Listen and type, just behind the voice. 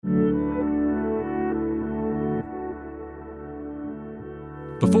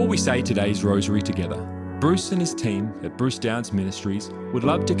Before we say today's rosary together, Bruce and his team at Bruce Downs Ministries would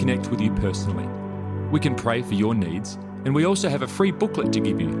love to connect with you personally. We can pray for your needs, and we also have a free booklet to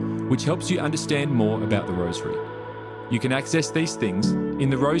give you, which helps you understand more about the rosary. You can access these things in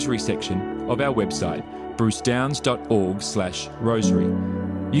the rosary section of our website, brucedowns.org/rosary.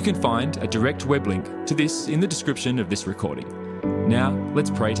 You can find a direct web link to this in the description of this recording. Now, let's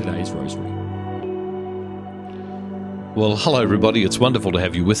pray today's rosary. Well, hello everybody. It's wonderful to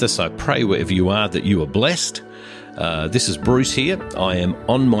have you with us. I pray wherever you are that you are blessed. This is Bruce here. I am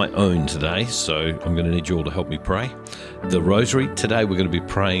on my own today, so I'm going to need you all to help me pray the rosary. Today we're going to be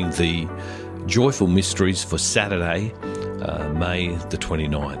praying the joyful mysteries for Saturday, May the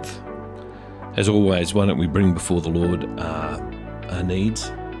 29th. As always, why don't we bring before the Lord our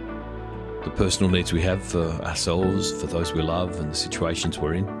needs, the personal needs we have for ourselves, for those we love, and the situations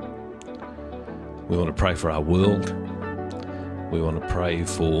we're in. We want to pray for our world. We want to pray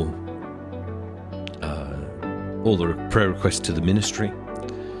for all the prayer requests to the ministry,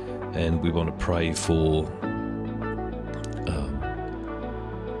 and we want to pray for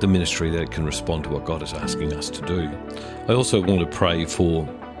the ministry that can respond to what God is asking us to do. I also want to pray for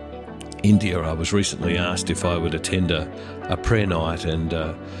India. I was recently asked if I would attend a prayer night and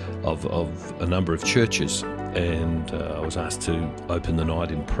of a number of churches, and I was asked to open the night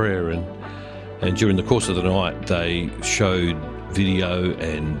in prayer, and during the course of the night they showed video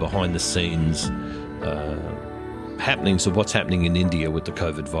and behind the scenes happenings of what's happening in India with the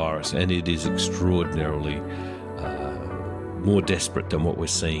COVID virus, and it is extraordinarily more desperate than what we're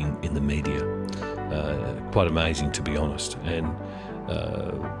seeing in the media. Quite amazing, to be honest, and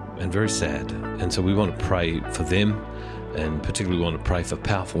very sad. And so we want to pray for them, and particularly want to pray for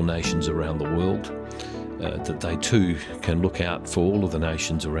powerful nations around the world, that they too can look out for all of the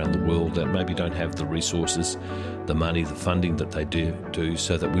nations around the world that maybe don't have the resources, the money, the funding that they do,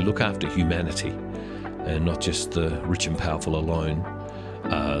 so that we look after humanity and not just the rich and powerful alone,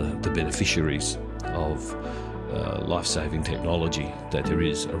 the beneficiaries of life-saving technology that there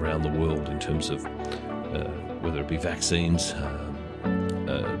is around the world in terms of whether it be vaccines,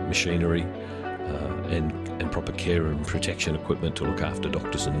 machinery, and proper care and protection equipment to look after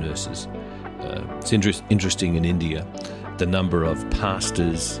doctors and nurses. It's interesting in India, the number of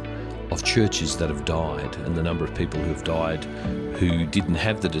pastors of churches that have died, and the number of people who have died who didn't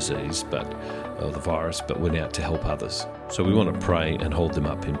have the disease, but the virus, but went out to help others. So we want to pray and hold them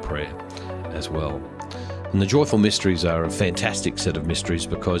up in prayer as well. And the joyful mysteries are a fantastic set of mysteries,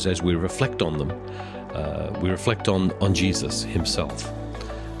 because as we reflect on them, we reflect on Jesus himself.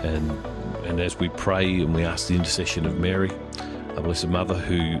 And as we pray and we ask the intercession of Mary, our Blessed Mother,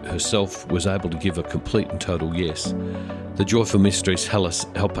 who herself was able to give a complete and total yes, the joyful mysteries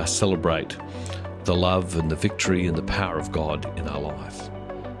help us celebrate the love and the victory and the power of God in our life.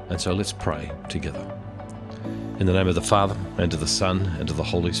 And so let's pray together. In the name of the Father, and of the Son, and of the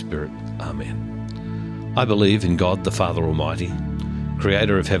Holy Spirit. Amen. I believe in God the Father Almighty,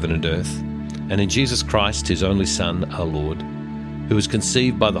 creator of heaven and earth, and in Jesus Christ, his only Son, our Lord, who was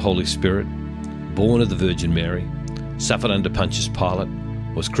conceived by the Holy Spirit, born of the Virgin Mary, suffered under Pontius Pilate,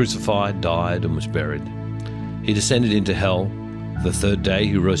 was crucified, died, and was buried. He descended into hell. The third day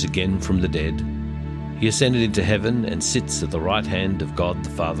he rose again from the dead. He ascended into heaven and sits at the right hand of God the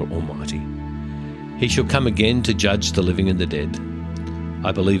Father Almighty. He shall come again to judge the living and the dead.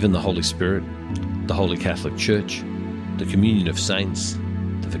 I believe in the Holy Spirit, the Holy Catholic Church, the communion of saints,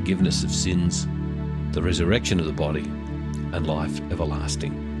 the forgiveness of sins, the resurrection of the body, and life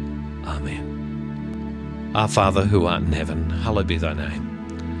everlasting. Amen. Our Father, who art in heaven, hallowed be thy name.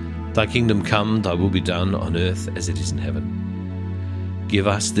 Thy kingdom come, thy will be done on earth as it is in heaven. Give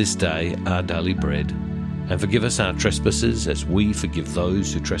us this day our daily bread, and forgive us our trespasses as we forgive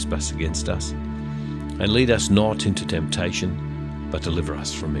those who trespass against us. And lead us not into temptation, but deliver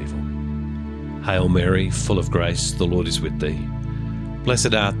us from evil. Hail Mary, full of grace, the Lord is with thee.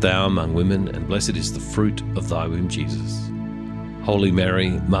 Blessed art thou among women, and blessed is the fruit of thy womb, Jesus. Holy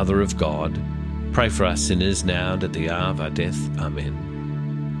Mary, Mother of God, pray for us sinners now and at the hour of our death. Amen.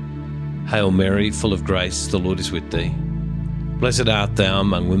 Hail Mary, full of grace, the Lord is with thee. Blessed art thou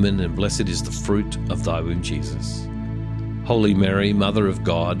among women, and blessed is the fruit of thy womb, Jesus. Holy Mary, Mother of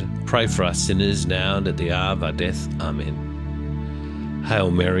God, pray for us sinners now and at the hour of our death. Amen.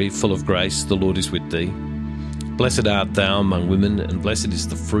 Hail Mary, full of grace, the Lord is with thee. Blessed art thou among women, and blessed is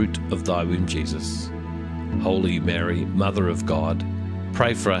the fruit of thy womb, Jesus. Holy Mary, Mother of God,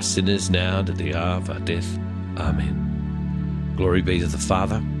 pray for us sinners now and at the hour of our death. Amen. Glory be to the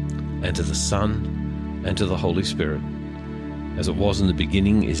Father, and to the Son, and to the Holy Spirit, as it was in the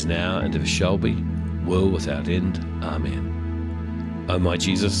beginning, is now, and ever shall be, world without end. Amen. O my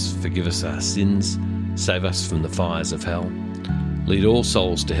Jesus, forgive us our sins, save us from the fires of hell. Lead all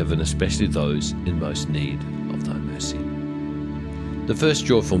souls to heaven, especially those in most need of thy mercy. The first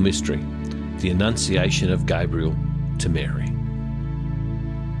joyful mystery, the Annunciation of Gabriel to Mary.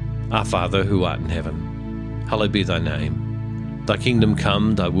 Our Father, who art in heaven, hallowed be thy name. Thy kingdom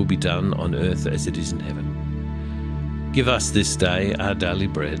come, thy will be done on earth as it is in heaven. Give us this day our daily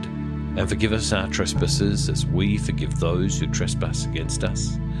bread, and forgive us our trespasses as we forgive those who trespass against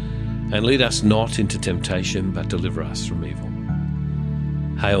us. And lead us not into temptation, but deliver us from evil.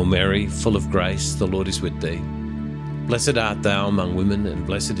 Hail Mary, full of grace, the Lord is with thee. Blessed art thou among women, and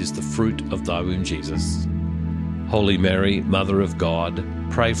blessed is the fruit of thy womb, Jesus. Holy Mary, Mother of God,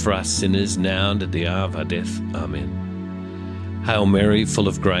 pray for us sinners now and at the hour of our death. Amen. Hail Mary, full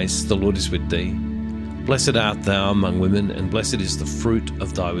of grace, the Lord is with thee. Blessed art thou among women, and blessed is the fruit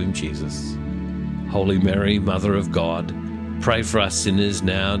of thy womb, Jesus. Holy Mary, Mother of God, pray for us sinners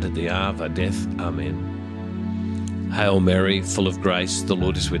now and at the hour of our death. Amen. Hail Mary, full of grace, the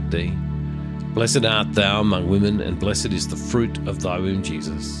Lord is with thee. Blessed art thou among women, and blessed is the fruit of thy womb,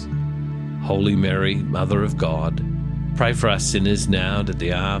 Jesus. Holy Mary, Mother of God, pray for us sinners now and at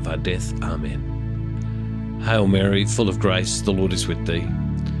the hour of our death. Amen. Hail Mary, full of grace, the Lord is with thee.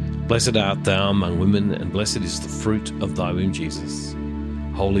 Blessed art thou among women, and blessed is the fruit of thy womb, Jesus.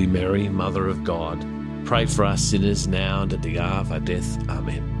 Holy Mary, Mother of God, pray for us sinners now and at the hour of our death.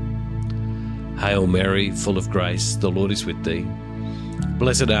 Amen. Hail Mary, full of grace, the Lord is with thee.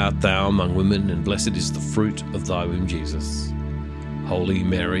 Blessed art thou among women, and blessed is the fruit of thy womb, Jesus. Holy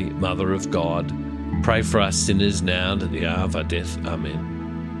Mary, Mother of God, pray for us sinners now and at the hour of our death.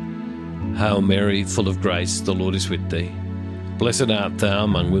 Amen. Hail Mary, full of grace, the Lord is with thee. Blessed art thou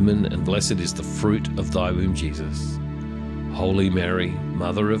among women, and blessed is the fruit of thy womb, Jesus. Holy Mary,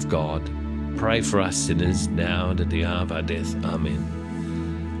 Mother of God, pray for us sinners now and at the hour of our death.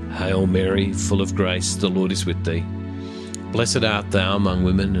 Amen. Hail Mary, full of grace, the Lord is with thee. Blessed art thou among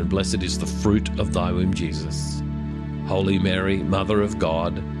women, and blessed is the fruit of thy womb, Jesus. Holy Mary, Mother of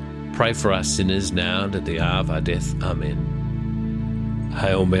God, pray for us sinners now and at the hour of our death. Amen.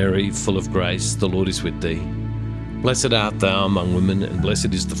 Hail Mary, full of grace, the Lord is with thee. Blessed art thou among women, and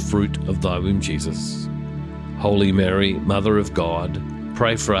blessed is the fruit of thy womb, Jesus. Holy Mary, Mother of God,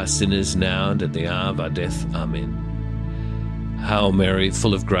 pray for us sinners now and at the hour of our death. Amen. Hail Mary,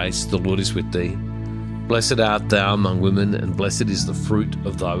 full of grace, the Lord is with thee. Blessed art thou among women, and blessed is the fruit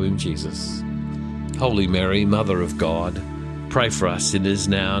of thy womb, Jesus. Holy Mary, Mother of God, pray for us sinners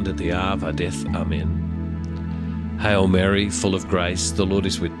now and at the hour of our death. Amen. Hail Mary, full of grace, the Lord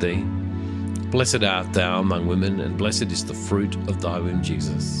is with thee. Blessed art thou among women, and blessed is the fruit of thy womb,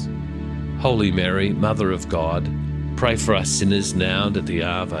 Jesus. Holy Mary, Mother of God, pray for us sinners now and at the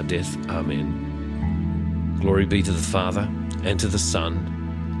hour of our death. Amen. Glory be to the Father, and to the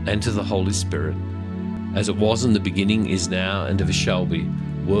Son, and to the Holy Spirit, as it was in the beginning, is now, and ever shall be,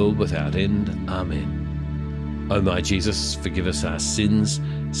 world without end. Amen. O my Jesus, forgive us our sins,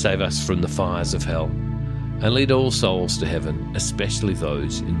 save us from the fires of hell, and lead all souls to heaven, especially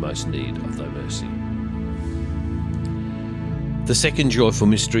those in most need of thy mercy. The second joyful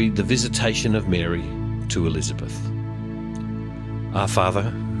mystery, the visitation of Mary to Elizabeth. Our Father,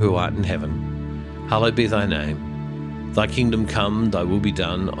 who art in heaven, hallowed be thy name. Thy kingdom come, thy will be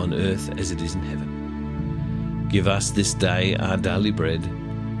done on earth as it is in heaven. Give us this day our daily bread,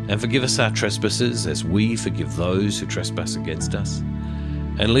 and forgive us our trespasses as we forgive those who trespass against us.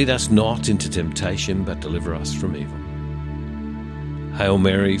 And lead us not into temptation, but deliver us from evil. Hail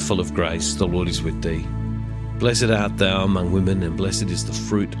Mary, full of grace, the Lord is with thee. Blessed art thou among women, and blessed is the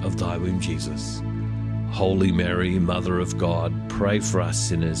fruit of thy womb, Jesus. Holy Mary, Mother of God, pray for us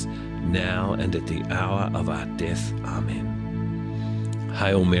sinners, now and at the hour of our death. Amen.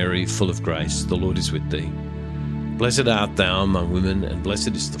 Hail Mary, full of grace, the Lord is with thee. Blessed art thou among women, and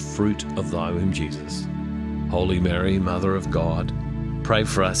blessed is the fruit of thy womb, Jesus. Holy Mary, Mother of God, pray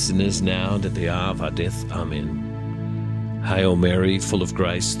for us sinners now and at the hour of our death. Amen. Hail Mary, full of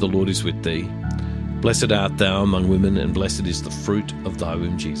grace, the Lord is with thee. Blessed art thou among women, and blessed is the fruit of thy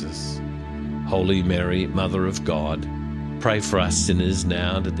womb, Jesus. Holy Mary, Mother of God, pray for us sinners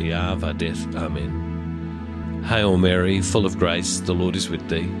now and at the hour of our death. Amen. Hail Mary, full of grace, the Lord is with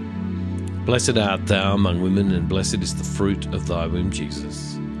thee. Blessed art thou among women, and blessed is the fruit of thy womb,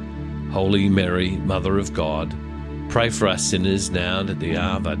 Jesus. Holy Mary, Mother of God, pray for us sinners now and at the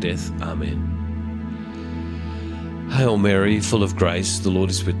hour of our death. Amen. Hail Mary, full of grace, the Lord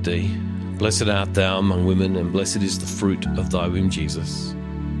is with thee. Blessed art thou among women, and blessed is the fruit of thy womb, Jesus.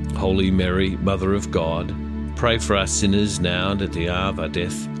 Holy Mary, Mother of God, pray for us sinners now and at the hour of our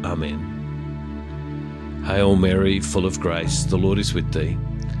death. Amen. Hail Mary, full of grace, the Lord is with thee.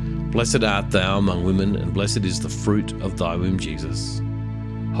 Blessed art thou among women, and blessed is the fruit of thy womb, Jesus.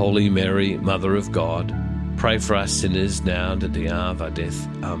 Holy Mary, Mother of God, pray for us sinners now and at the hour of our death.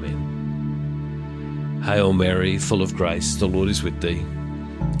 Amen. Hail Mary, full of grace, the Lord is with thee.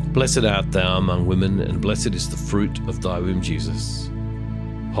 Blessed art thou among women, and blessed is the fruit of thy womb, Jesus.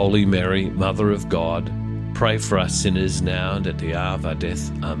 Holy Mary, Mother of God, pray for us sinners now and at the hour of our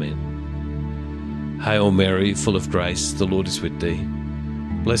death. Amen. Hail Mary, full of grace, the Lord is with thee.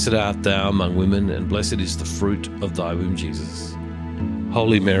 Blessed art thou among women, and blessed is the fruit of thy womb, Jesus.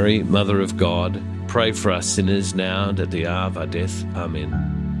 Holy Mary, Mother of God, pray for us sinners now and at the hour of our death. Amen.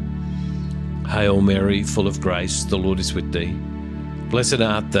 Hail Mary, full of grace, the Lord is with thee. Blessed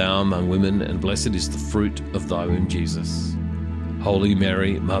art thou among women, and blessed is the fruit of thy womb, Jesus. Holy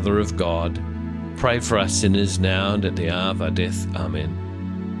Mary, Mother of God, pray for us sinners now and at the hour of our death.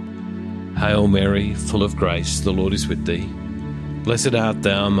 Amen. Hail Mary, full of grace, the Lord is with thee. Blessed art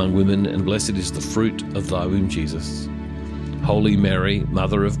thou among women, and blessed is the fruit of thy womb, Jesus. Holy Mary,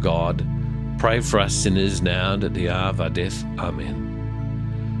 Mother of God, pray for us sinners now and at the hour of our death.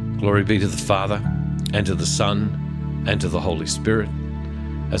 Amen. Glory be to the Father, and to the Son, and to the Holy Spirit,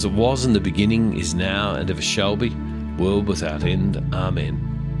 as it was in the beginning, is now, and ever shall be, world without end.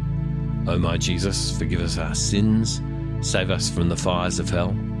 Amen. O my Jesus, forgive us our sins, save us from the fires of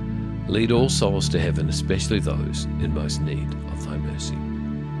hell, lead all souls to heaven, especially those in most need of thy mercy.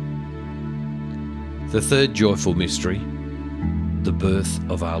 The third joyful mystery, the birth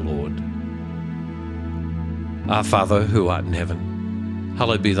of our Lord. Our Father, who art in heaven,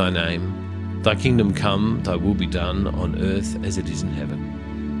 hallowed be thy name. Thy kingdom come, thy will be done on earth as it is in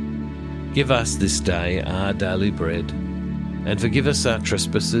heaven. Give us this day our daily bread, and forgive us our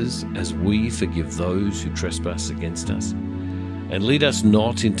trespasses as we forgive those who trespass against us. And lead us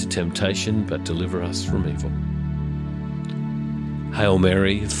not into temptation, but deliver us from evil. Hail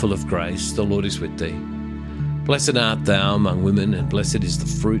Mary, full of grace, the Lord is with thee. Blessed art thou among women, and blessed is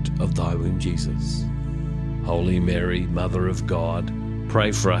the fruit of thy womb, Jesus. Holy Mary, Mother of God,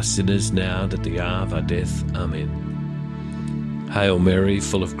 pray for us sinners now and at the hour of our death. Amen. Hail Mary,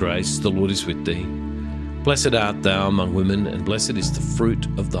 full of grace, the Lord is with thee. Blessed art thou among women, and blessed is the fruit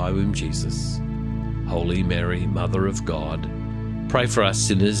of thy womb, Jesus. Holy Mary, Mother of God, pray for us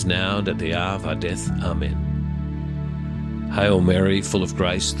sinners now and at the hour of our death. Amen. Hail Mary, full of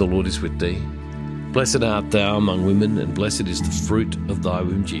grace, the Lord is with thee. Blessed art thou among women, and blessed is the fruit of thy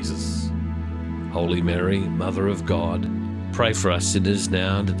womb, Jesus. Holy Mary, Mother of God, pray for us sinners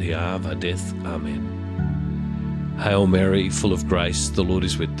now and at the hour of our death. Amen. Hail Mary, full of grace, the Lord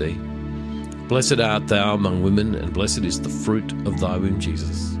is with thee. Blessed art thou among women, and blessed is the fruit of thy womb,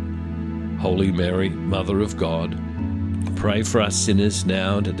 Jesus. Holy Mary, Mother of God, pray for us sinners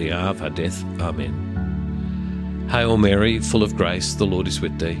now and at the hour of our death. Amen. Hail Mary, full of grace, the Lord is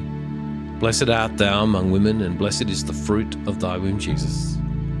with thee. Blessed art thou among women, and blessed is the fruit of thy womb, Jesus.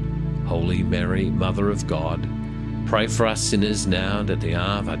 Holy Mary, Mother of God, pray for us sinners now and at the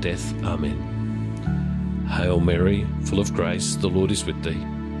hour of our death. Amen. Hail Mary, full of grace, the Lord is with thee.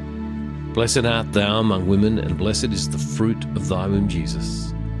 Blessed art thou among women, and blessed is the fruit of thy womb,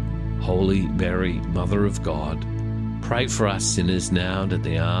 Jesus. Holy Mary, Mother of God, pray for us sinners now and at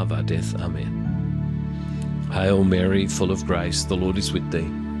the hour of our death. Amen. Hail Mary, full of grace, the Lord is with thee.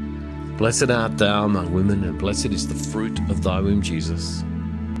 Blessed art thou among women, and blessed is the fruit of thy womb, Jesus.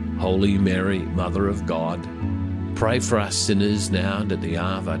 Holy Mary, Mother of God, pray for us sinners now and at the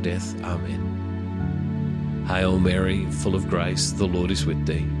hour of our death. Amen. Hail Mary, full of grace, the Lord is with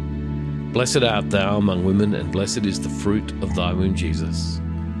thee. Blessed art thou among women, and blessed is the fruit of thy womb, Jesus.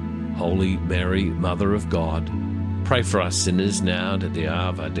 Holy Mary, Mother of God, pray for us sinners now and at the hour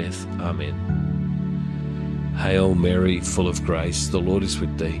of our death. Amen. Hail Mary, full of grace, the Lord is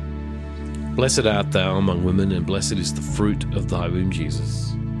with thee. Blessed art thou among women, and blessed is the fruit of thy womb,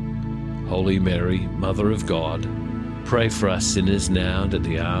 Jesus. Holy Mary, Mother of God, pray for us sinners now and at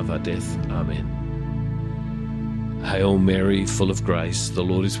the hour of our death. Amen. Hail Mary, full of grace, the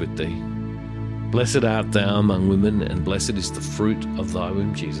Lord is with thee. Blessed art thou among women, and blessed is the fruit of thy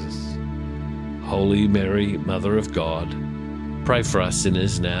womb, Jesus. Holy Mary, Mother of God, pray for us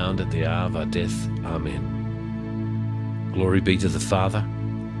sinners now and at the hour of our death. Amen. Glory be to the Father,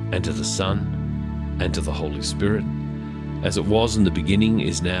 and to the Son, and to the Holy Spirit, as it was in the beginning,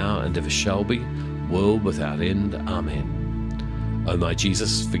 is now, and ever shall be, world without end. Amen. O my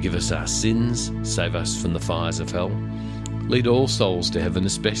Jesus, forgive us our sins, save us from the fires of hell, lead all souls to heaven,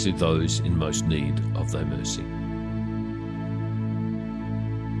 especially those in most need of thy mercy.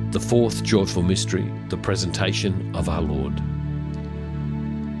 The fourth joyful mystery, the presentation of our Lord.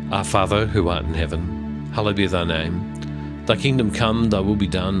 Our Father, who art in heaven, Hallowed be thy name. Thy kingdom come, thy will be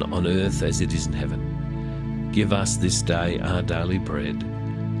done on earth as it is in heaven. Give us this day our daily bread,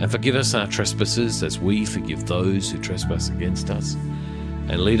 and forgive us our trespasses as we forgive those who trespass against us.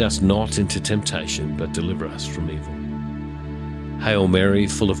 And lead us not into temptation, but deliver us from evil. Hail Mary,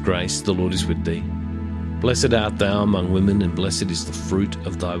 full of grace, the Lord is with thee. Blessed art thou among women, and blessed is the fruit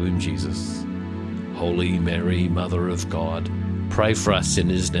of thy womb, Jesus. Holy Mary, Mother of God, pray for us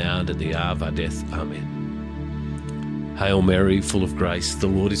sinners now and at the hour of our death. Amen. Hail Mary, full of grace, the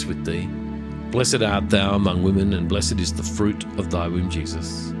Lord is with thee. Blessed art thou among women, and blessed is the fruit of thy womb,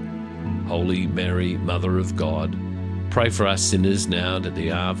 Jesus. Holy Mary, Mother of God, pray for us sinners now and at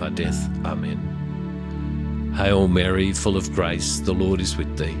the hour of our death. Amen. Hail Mary, full of grace, the Lord is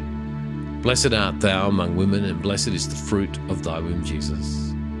with thee. Blessed art thou among women, and blessed is the fruit of thy womb,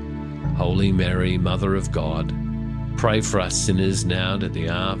 Jesus. Holy Mary, Mother of God, pray for us sinners now and at the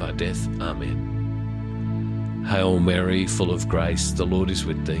hour of our death. Amen. Hail Mary, full of grace, the Lord is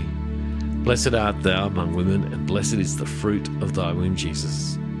with thee. Blessed art thou among women, and blessed is the fruit of thy womb,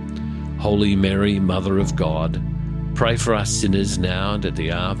 Jesus. Holy Mary, Mother of God, pray for us sinners now and at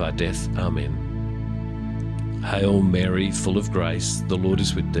the hour of our death. Amen. Hail Mary, full of grace, the Lord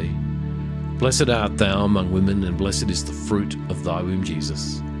is with thee. Blessed art thou among women, and blessed is the fruit of thy womb,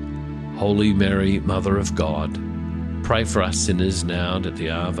 Jesus. Holy Mary, Mother of God, pray for us sinners now and at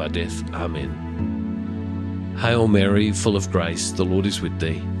the hour of our death. Amen. Hail Mary, full of grace, the Lord is with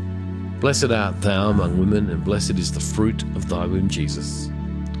thee. Blessed art thou among women, and blessed is the fruit of thy womb, Jesus.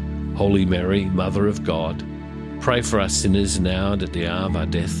 Holy Mary, Mother of God, pray for us sinners now and at the hour of our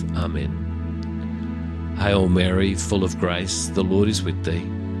death. Amen. Hail Mary, full of grace, the Lord is with thee.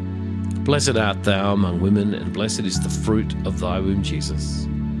 Blessed art thou among women, and blessed is the fruit of thy womb, Jesus.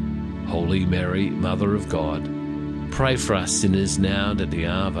 Holy Mary, Mother of God, pray for us sinners now and at the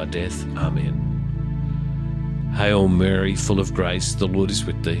hour of our death. Amen. Hail Mary, full of grace, the Lord is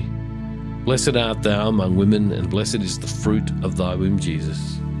with thee. Blessed art thou among women, and blessed is the fruit of thy womb,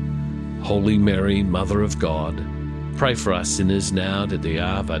 Jesus. Holy Mary, Mother of God, pray for us sinners now and at the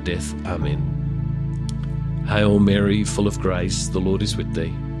hour of our death. Amen. Hail Mary, full of grace, the Lord is with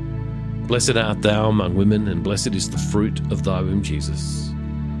thee. Blessed art thou among women, and blessed is the fruit of thy womb, Jesus.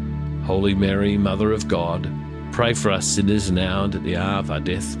 Holy Mary, Mother of God, pray for us sinners now and at the hour of our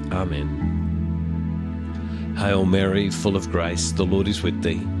death. Amen. Hail Mary, full of grace, the Lord is with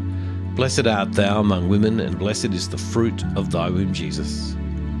thee. Blessed art thou among women, and blessed is the fruit of thy womb, Jesus.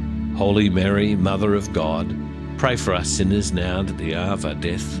 Holy Mary, Mother of God, pray for us sinners now and at the hour of our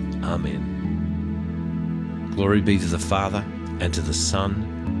death. Amen. Glory be to the Father, and to the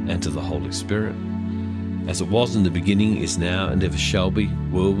Son, and to the Holy Spirit, as it was in the beginning, is now, and ever shall be,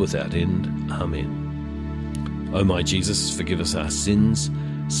 world without end. Amen. O my Jesus, forgive us our sins,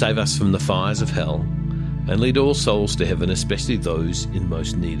 save us from the fires of hell, and lead all souls to heaven, especially those in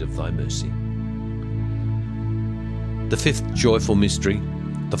most need of thy mercy. The fifth joyful mystery,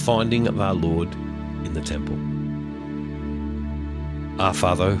 the finding of our Lord in the temple. Our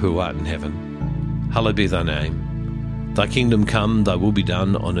Father, who art in heaven, hallowed be thy name. Thy kingdom come, thy will be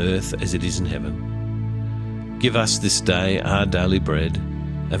done on earth as it is in heaven. Give us this day our daily bread,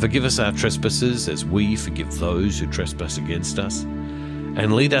 and forgive us our trespasses as we forgive those who trespass against us.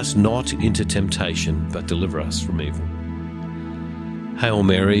 And lead us not into temptation, but deliver us from evil. Hail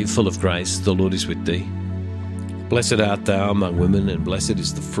Mary, full of grace, the Lord is with thee. Blessed art thou among women, and blessed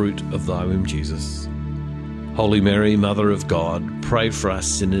is the fruit of thy womb, Jesus. Holy Mary, Mother of God, pray for us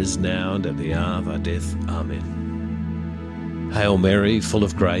sinners now and at the hour of our death. Amen. Hail Mary, full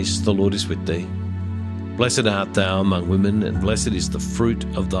of grace, the Lord is with thee. Blessed art thou among women, and blessed is the fruit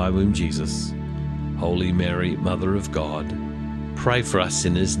of thy womb, Jesus. Holy Mary, Mother of God, pray for us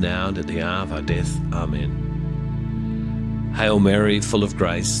sinners now and at the hour of our death. Amen. Hail Mary, full of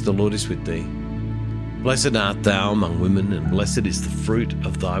grace, the Lord is with thee. Blessed art thou among women, and blessed is the fruit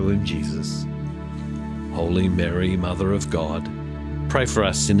of thy womb, Jesus. Holy Mary, Mother of God, pray for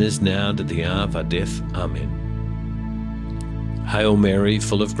us sinners now and at the hour of our death. Amen. Hail Mary,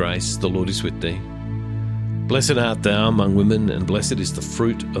 full of grace, the Lord is with thee. Blessed art thou among women, and blessed is the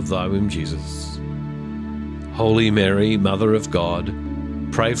fruit of thy womb, Jesus. Holy Mary, Mother of God,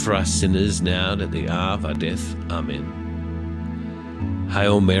 pray for us sinners now and at the hour of our death. Amen.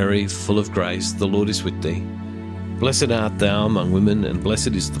 Hail Mary, full of grace, the Lord is with thee. Blessed art thou among women, and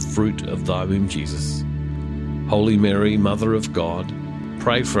blessed is the fruit of thy womb, Jesus. Holy Mary, Mother of God,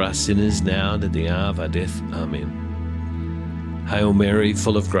 pray for us sinners now and at the hour of our death. Amen. Hail Mary,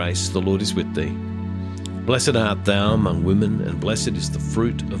 full of grace, the Lord is with thee. Blessed art thou among women, and blessed is the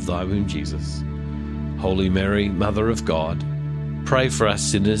fruit of thy womb, Jesus. Holy Mary, Mother of God, pray for us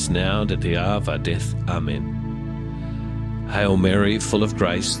sinners now and at the hour of our death. Amen. Hail Mary, full of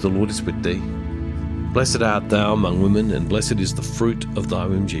grace, the Lord is with thee. Blessed art thou among women, and blessed is the fruit of thy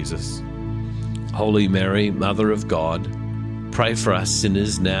womb, Jesus. Holy Mary, Mother of God, pray for us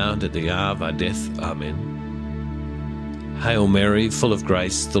sinners now and at the hour of our death. Amen. Hail Mary, full of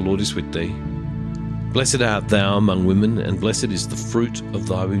grace, the Lord is with thee. Blessed art thou among women, and blessed is the fruit of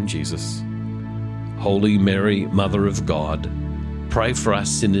thy womb, Jesus. Holy Mary, Mother of God, pray for us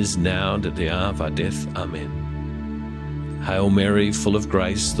sinners now and at the hour of our death. Amen. Hail Mary, full of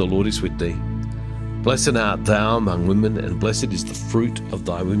grace, the Lord is with thee. Blessed art thou among women, and blessed is the fruit of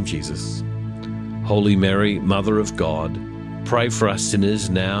thy womb, Jesus. Holy Mary, Mother of God, pray for us sinners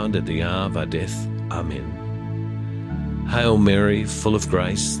now and at the hour of our death. Amen. Hail Mary, full of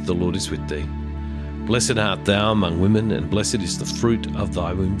grace, the Lord is with thee. Blessed art thou among women, and blessed is the fruit of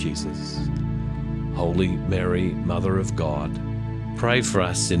thy womb, Jesus. Holy Mary, Mother of God, pray for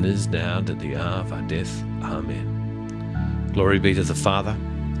us sinners now and at the hour of our death. Amen. Glory be to the Father,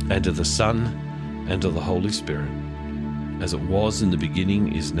 and to the Son, and to the Holy Spirit, as it was in the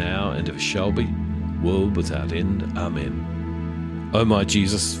beginning, is now, and ever shall be, world without end. Amen. O my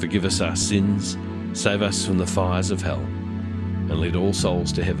Jesus, forgive us our sins, save us from the fires of hell, and lead all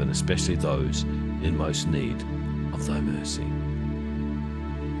souls to heaven, especially those in most need of thy mercy.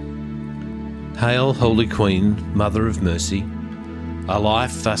 Hail, Holy Queen, Mother of Mercy, our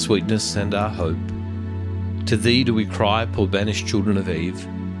life, our sweetness, and our hope. To thee do we cry, poor banished children of Eve.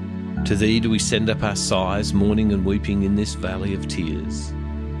 To thee do we send up our sighs, mourning and weeping in this valley of tears.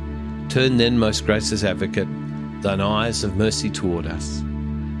 Turn then, most gracious Advocate, thine eyes of mercy toward us,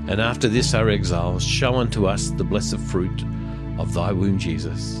 and after this our exile, show unto us the blessed fruit of thy womb,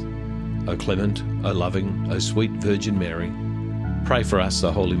 Jesus. O clement, O loving, O sweet Virgin Mary, pray for us,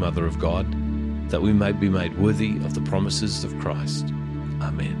 O Holy Mother of God, that we may be made worthy of the promises of Christ.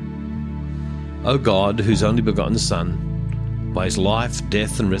 Amen. O God, whose only begotten Son, by his life,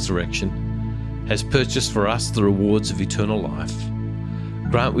 death, and resurrection, has purchased for us the rewards of eternal life,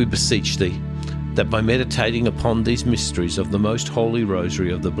 grant, we beseech thee, that by meditating upon these mysteries of the most holy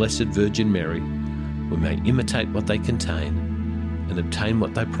rosary of the Blessed Virgin Mary, we may imitate what they contain and obtain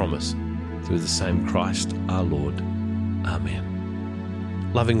what they promise, through the same Christ our Lord.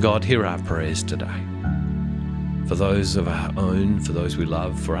 Amen. Loving God, hear our prayers today, for those of our own, for those we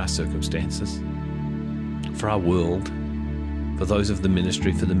love, for our circumstances, for our world, for those of the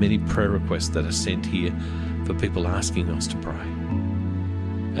ministry, for the many prayer requests that are sent here, for people asking us to pray.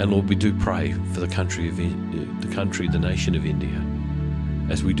 And Lord, we do pray for the nation of India,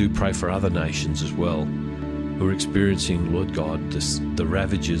 as we do pray for other nations as well, who are experiencing, Lord God, the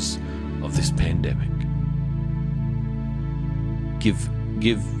ravages of this pandemic. Give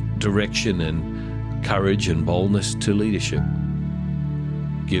direction and courage and boldness to leadership.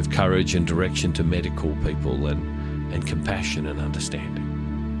 Give courage and direction to medical people and compassion and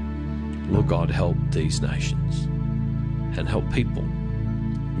understanding. Lord God, help these nations and help people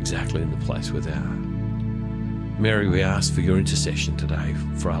exactly in the place where they are. Mary, we ask for your intercession today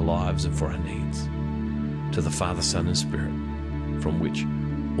for our lives and for our needs. To the Father, Son, and Spirit, from which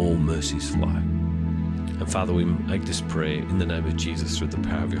all mercies flow. And Father, we make this prayer in the name of Jesus through the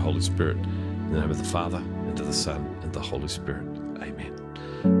power of your Holy Spirit, in the name of the Father, and to the Son, and the Holy Spirit. Amen.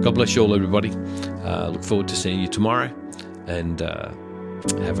 God bless you all, everybody. Look forward to seeing you tomorrow, and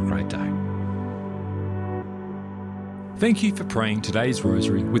have a great day. Thank you for praying today's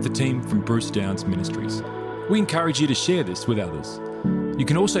rosary with the team from Bruce Downs Ministries. We encourage you to share this with others. You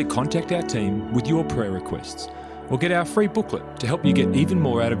can also contact our team with your prayer requests, or get our free booklet to help you get even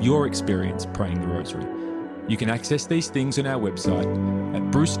more out of your experience praying the rosary. You can access these things on our website at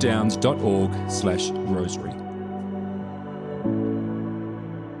brucedowns.org/rosary.